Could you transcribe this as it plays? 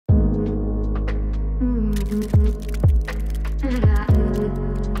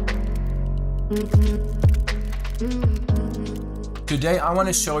Today I want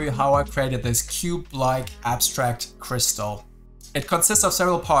to show you how I created this cube-like abstract crystal. It consists of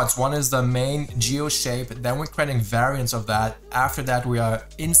several parts. One is the main geo shape, then we're creating variants of that. After that we are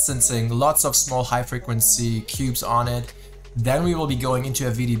instancing lots of small high frequency cubes on it. Then we will be going into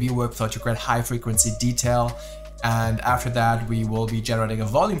a VDB workflow to create high frequency detail. And after that we will be generating a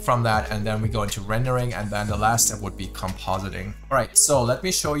volume from that, and then we go into rendering, and then the last step would be compositing. Alright, so let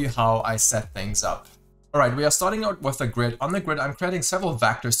me show you how I set things up. Alright, we are starting out with a grid. On the grid, I'm creating several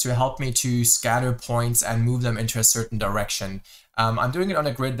vectors to help me to scatter points and move them into a certain direction. I'm doing it on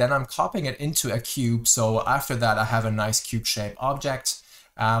a grid, then I'm copying it into a cube. So after that, I have a nice cube shape object.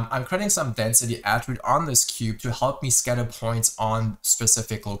 I'm creating some density attribute on this cube to help me scatter points on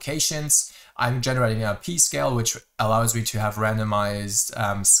specific locations. I'm generating a p-scale, which allows me to have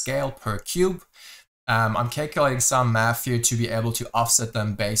randomized scale per cube. I'm calculating some math here to be able to offset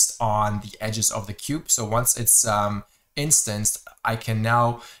them based on the edges of the cube. So once it's instanced, I can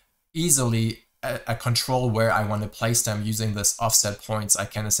now easily control where I want to place them using this offset points. I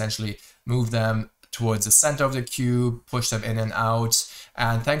can essentially move them towards the center of the cube, push them in and out.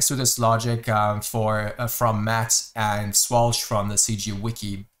 And thanks to this logic from Matt and Swalsh from the CG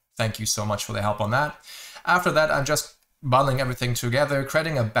Wiki, thank you so much for the help on that. After that, I'm just bundling everything together,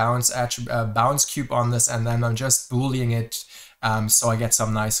 creating a bounce cube on this, and then I'm just booleaning it so I get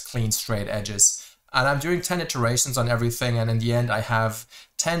some nice clean straight edges. And I'm doing 10 iterations on everything, and in the end I have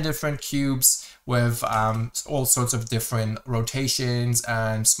 10 different cubes with all sorts of different rotations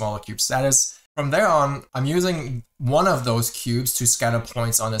and smaller cubes. That is, from there on, I'm using one of those cubes to scatter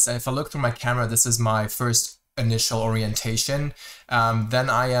points on this. And if I look through my camera, this is my first initial orientation. Then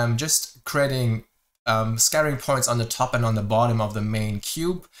I am just creating scattering points on the top and on the bottom of the main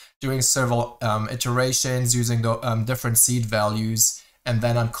cube, doing several iterations using the different seed values, and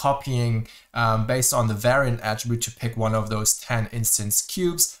then I'm copying based on the variant attribute to pick one of those 10 instance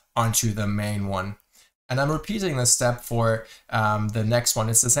cubes onto the main one. And I'm repeating this step for the next one.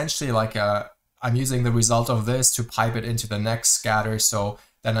 It's essentially like I'm using the result of this to pipe it into the next scatter. So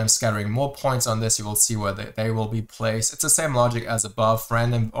then I'm scattering more points on this. You will see where they will be placed. It's the same logic as above: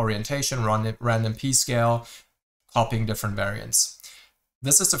 random orientation, random p-scale, copying different variants.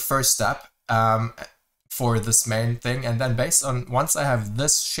 This is the first step for this main thing. And then based on, once I have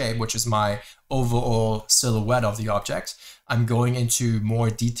this shape, which is my overall silhouette of the object, I'm going into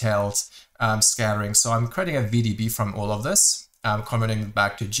more detailed scattering. So I'm creating a VDB from all of this, converting it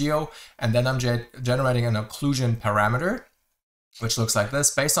back to geo, and then I'm generating an occlusion parameter, which looks like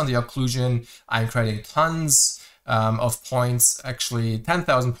this. Based on the occlusion, I'm creating tons of points, actually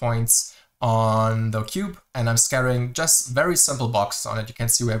 10,000 points on the cube, and I'm scattering just very simple boxes on it. You can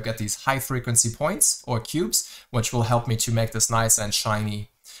see we have got these high frequency points or cubes, which will help me to make this nice and shiny.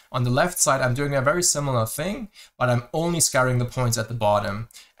 On the left side, I'm doing a very similar thing, but I'm only scattering the points at the bottom.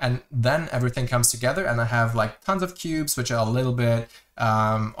 And then everything comes together, and I have like tons of cubes, which are a little bit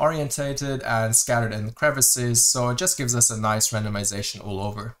orientated and scattered in crevices. So it just gives us a nice randomization all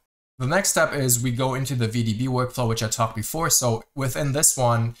over. The next step is we go into the VDB workflow, which I talked before. So within this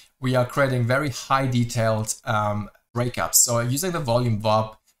one, we are creating very high detailed breakups. So using the volume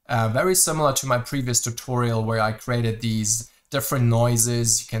VOB, very similar to my previous tutorial where I created these different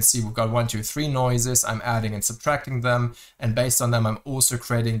noises. You can see we've got 1, 2, 3 noises. I'm adding and subtracting them. And based on them, I'm also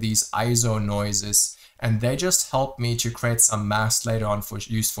creating these ISO noises. And they just help me to create some masks later on for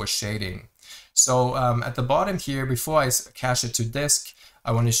use for shading. So at the bottom here, before I cache it to disk,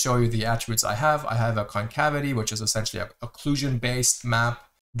 I want to show you the attributes I have. I have a concavity, which is essentially an occlusion-based map.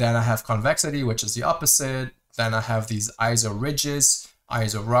 Then I have convexity, which is the opposite. Then I have these ISO ridges,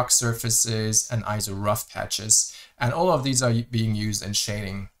 ISO rock surfaces, and ISO rough patches. And all of these are being used in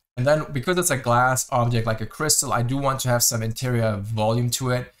shading. And then because it's a glass object like a crystal, I do want to have some interior volume to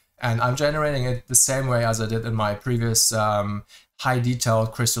it. And I'm generating it the same way as I did in my previous high detail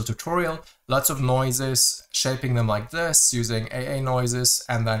crystal tutorial. Lots of noises, shaping them like this, using AA noises,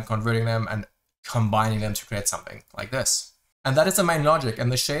 and then converting them and combining them to create something like this. And that is the main logic.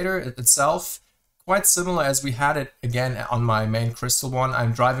 And the shader itself, quite similar as we had it again on my main crystal one.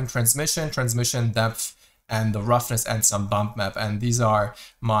 I'm driving transmission depth, and the roughness, and some bump map. And these are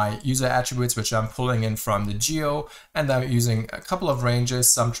my user attributes, which I'm pulling in from the geo. And I'm using a couple of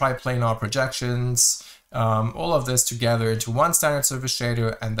ranges, some triplanar projections, all of this together into one standard surface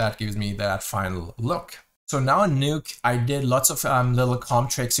shader, and that gives me that final look. So now in Nuke, I did lots of little comp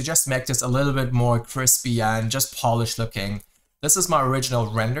tricks to just make this a little bit more crispy and just polished looking. This is my original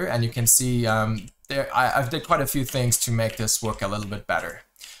render, and you can see I've did quite a few things to make this work a little bit better.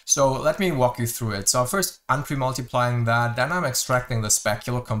 So let me walk you through it. So first, unpre-multiplying that, then I'm extracting the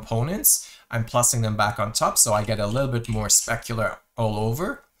specular components. I'm plussing them back on top so I get a little bit more specular all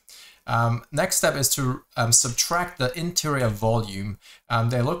over. Next step is to subtract the interior volume.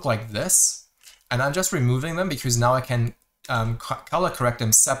 They look like this, and I'm just removing them because now I can color correct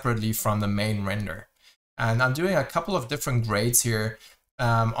them separately from the main render. And I'm doing a couple of different grades here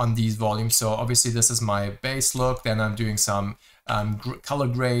on these volumes. So obviously this is my base look, then I'm doing some color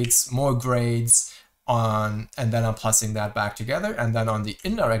grades, more grades on, and then I'm plussing that back together. And then on the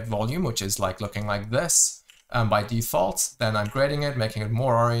indirect volume, which is like looking like this by default, then I'm grading it, making it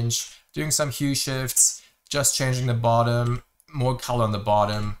more orange, doing some hue shifts, just changing the bottom, more color on the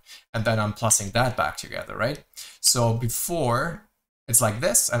bottom, and then I'm plussing that back together, right? So before it's like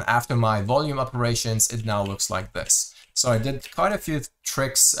this, and after my volume operations, it now looks like this. So I did quite a few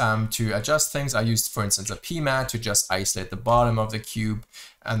tricks to adjust things. I used, for instance, a PMAT to just isolate the bottom of the cube,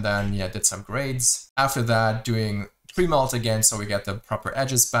 and then did some grades. After that, doing pre-melt again, so we get the proper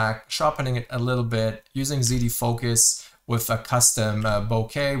edges back, sharpening it a little bit, using ZD Focus with a custom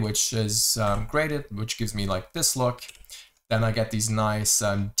bokeh, which is graded, which gives me like this look. Then I get these nice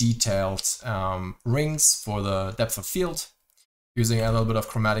detailed rings for the depth of field, using a little bit of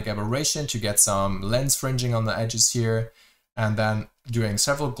chromatic aberration to get some lens fringing on the edges here, and then doing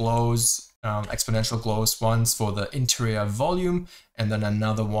several glows, exponential glows, ones for the interior volume, and then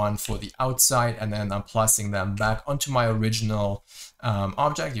another one for the outside, and then I'm plussing them back onto my original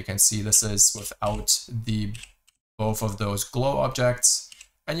object. You can see this is without both of those glow objects.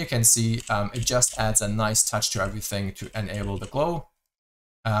 And you can see it just adds a nice touch to everything to enable the glow.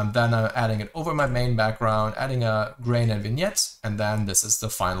 Then I'm adding it over my main background, adding a grain and vignette, and then this is the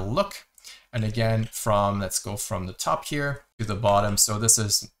final look. And again, let's go from the top here to the bottom. So this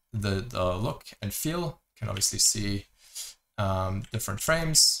is the look and feel. You can obviously see different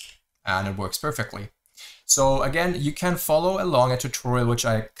frames, and it works perfectly. So again, you can follow along a tutorial which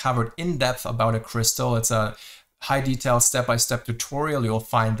I covered in depth about a crystal. It's a high detail step-by-step tutorial. You'll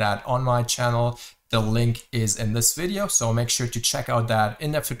find that on my channel. The link is in this video, so make sure to check out that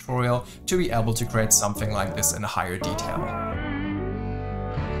in-depth tutorial to be able to create something like this in higher detail.